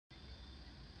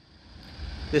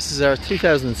This is our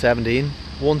 2017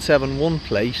 171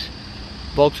 plate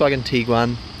Volkswagen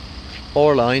Tiguan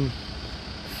R-LINE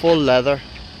full leather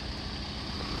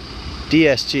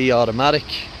DSG automatic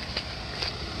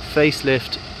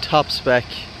facelift top spec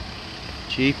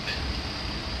Jeep.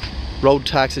 Road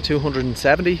tax of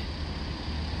 270,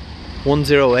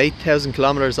 108,000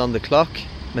 kilometers on the clock,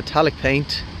 metallic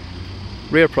paint,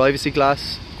 rear privacy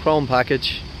glass, chrome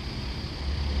package,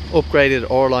 upgraded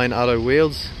R-LINE alloy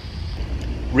wheels,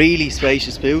 really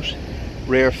spacious boot,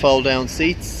 rear fold down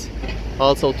seats,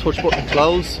 also touch button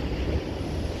close.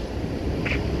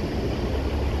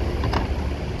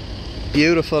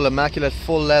 Beautiful immaculate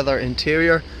full leather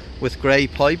interior with grey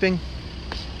piping.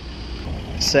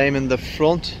 Same in the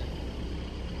front.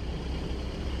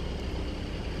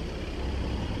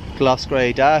 Gloss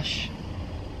grey dash,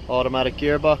 automatic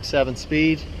gearbox,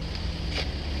 7-speed,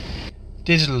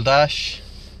 digital dash,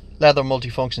 leather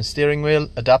multifunction steering wheel,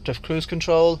 adaptive cruise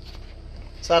control,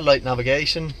 satellite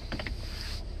navigation,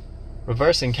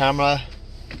 reversing camera,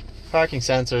 parking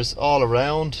sensors all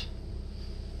around,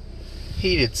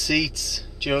 heated seats,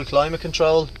 dual climate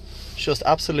control. It's just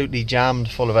absolutely jammed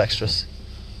full of extras.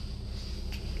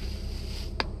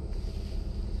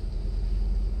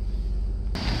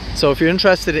 So if you're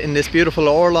interested in this beautiful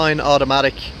R-LINE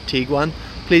automatic Tiguan,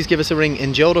 please give us a ring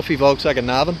in Duffy Volkswagen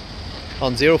Navan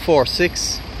on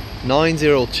 046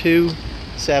 902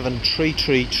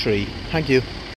 7333. Thank you.